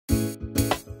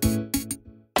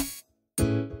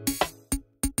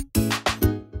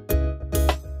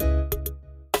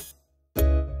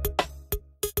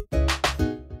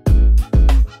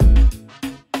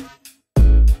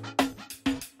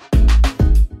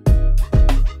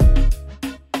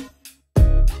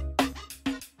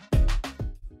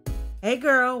Hey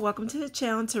girl, welcome to the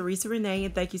channel, Teresa Rene,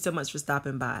 and thank you so much for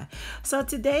stopping by. So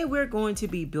today we're going to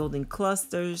be building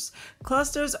clusters.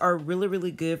 Clusters are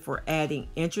really good for adding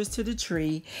interest to the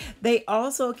tree. They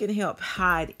also can help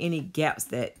hide any gaps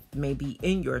that may be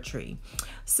in your tree.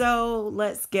 So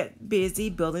let's get busy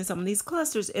building some of these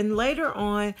clusters, and later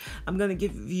on I'm going to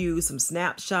give you some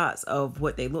snapshots of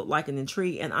what they look like in the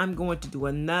tree, and I'm going to do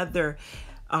another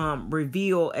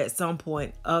reveal at some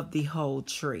point of the whole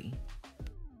tree.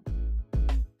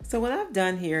 So what I've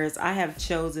done here is I have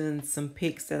chosen some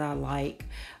picks that I like,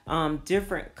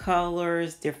 different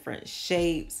colors, different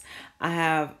shapes. I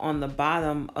have on the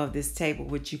bottom of this table,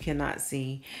 which you cannot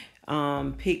see,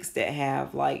 picks that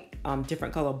have like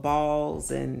different color balls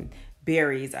and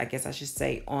berries, I guess I should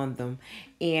say, on them.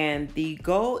 And the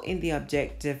goal and the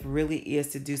objective really is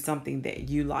to do something that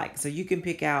you like. So you can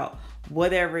pick out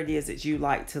whatever it is that you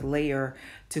like to layer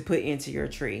to put into your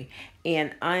tree.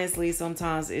 And honestly,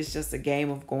 sometimes it's just a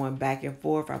game of going back and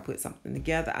forth. I put something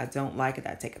together, I don't like it,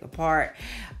 I take it apart.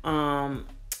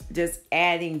 Just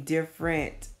adding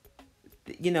different,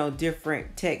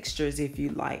 different textures if you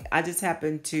like. I just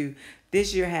happen to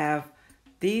this year have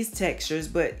these textures,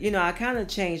 but I kind of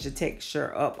changed the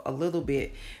texture up a little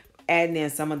bit, adding in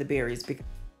some of the berries. Because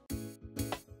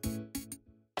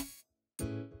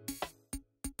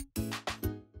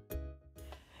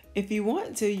if you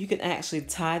want to, you can actually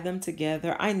tie them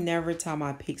together. I never tie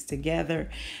my picks together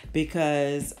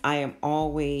because I am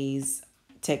always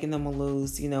taking them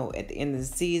loose. At the end of the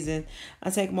season, I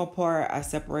take them apart, I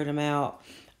separate them out.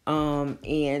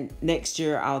 And next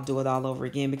year I'll do it all over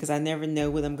again because I never know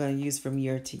what I'm going to use from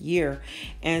year to year.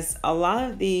 And a lot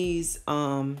of these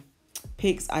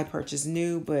picks I purchased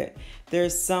new, but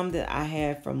there's some that I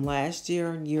had from last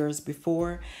year and years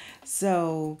before.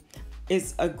 So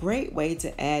it's a great way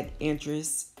to add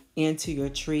interest into your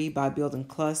tree by building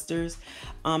clusters.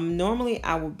 Normally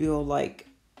I will build like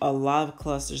a lot of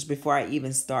clusters before I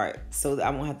even start, so that I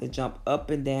won't have to jump up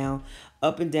and down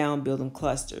building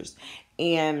clusters.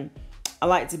 And I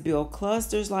like to build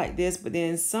clusters like this, but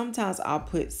then sometimes I'll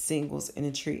put singles in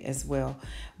a tree as well.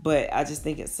 But I just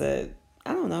think it's I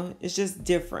don't know, it's just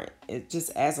different. It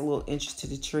just adds a little interest to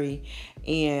the tree.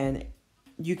 And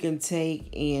you can take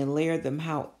and layer them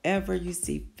however you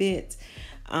see fit.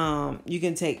 You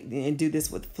can take and do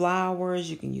this with flowers.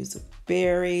 You can use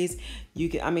berries.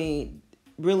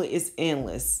 Really it's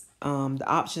endless. The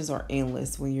options are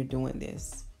endless when you're doing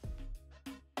this.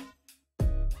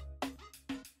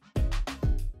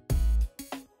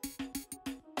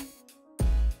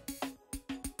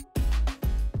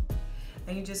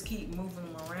 And you just keep moving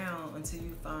them around until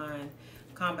you find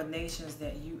combinations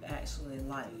that you actually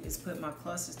like. Just put my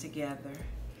clusters together.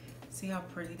 See how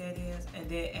pretty that is? And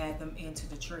then add them into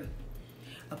the tree.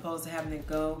 Opposed to having to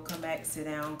go, come back, sit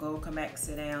down, go, come back,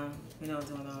 sit down, doing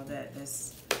all that.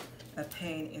 That's a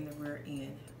pain in the rear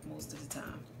end most of the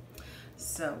time.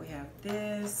 So we have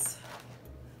this.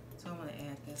 So I want to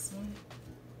add this one.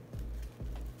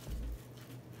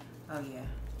 Oh yeah.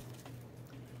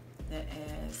 That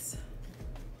adds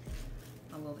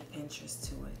a little interest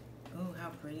to it. Oh, how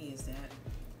pretty is that?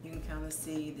 You can kind of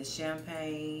see the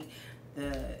champagne,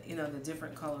 the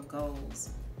different color golds.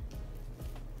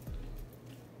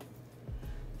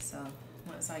 So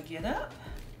once I get up,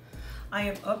 I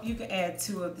am up. You can add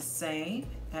two of the same.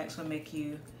 Actually make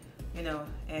you,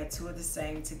 add two of the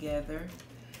same together.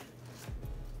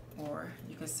 Or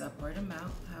you can separate them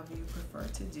out, however you prefer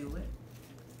to do it.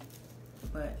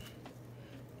 But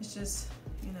it's just,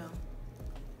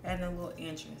 adding a little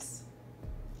interest.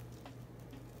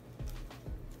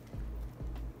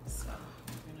 So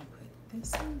I'm gonna put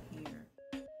this in here.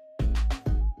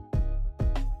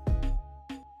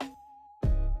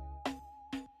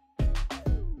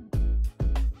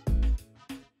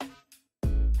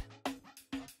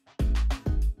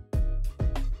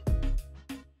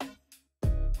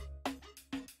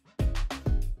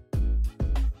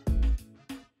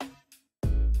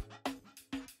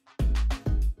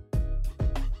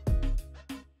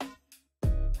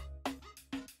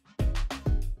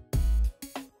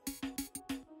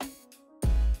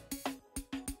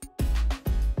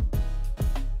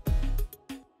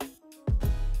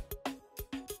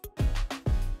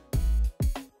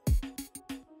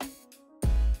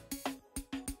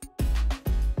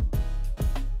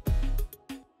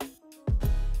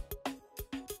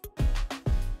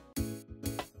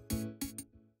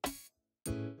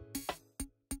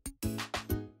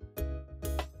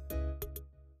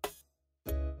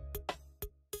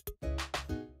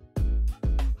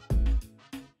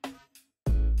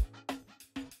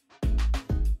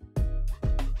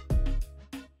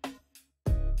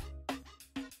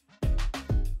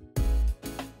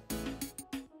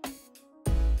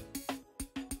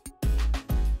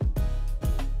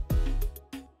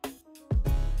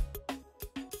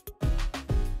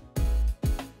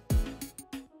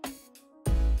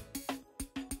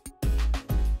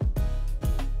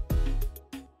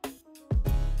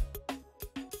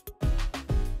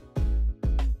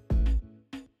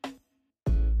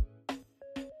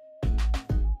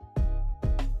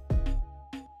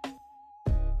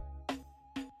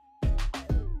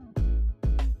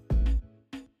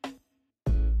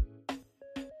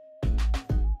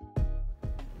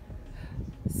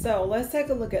 So let's take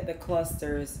a look at the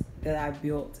clusters that I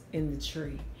built in the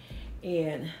tree.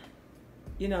 And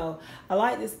you know, I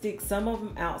like to stick some of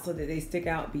them out so that they stick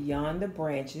out beyond the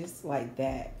branches like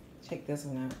that. Check this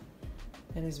one out.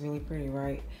 That is really pretty,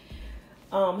 right?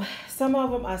 Some of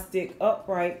them I stick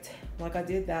upright, like I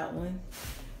did that one.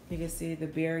 You can see the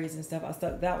berries and stuff. I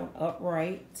stuck that one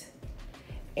upright.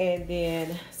 And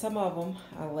then some of them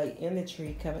I lay in the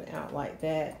tree coming out like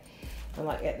that. And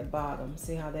like at the bottom.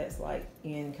 See how that's like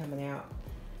in coming out?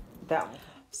 That one.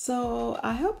 So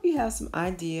I hope you have some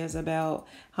ideas about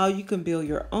how you can build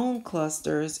your own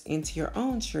clusters into your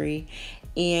own tree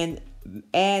and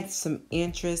add some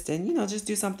interest and, you know, just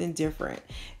do something different.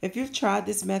 If you've tried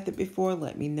this method before,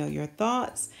 let me know your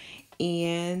thoughts.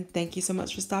 And thank you so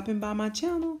much for stopping by my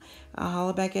channel. I'll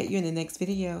holler back at you in the next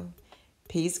video.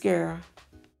 Peace, girl.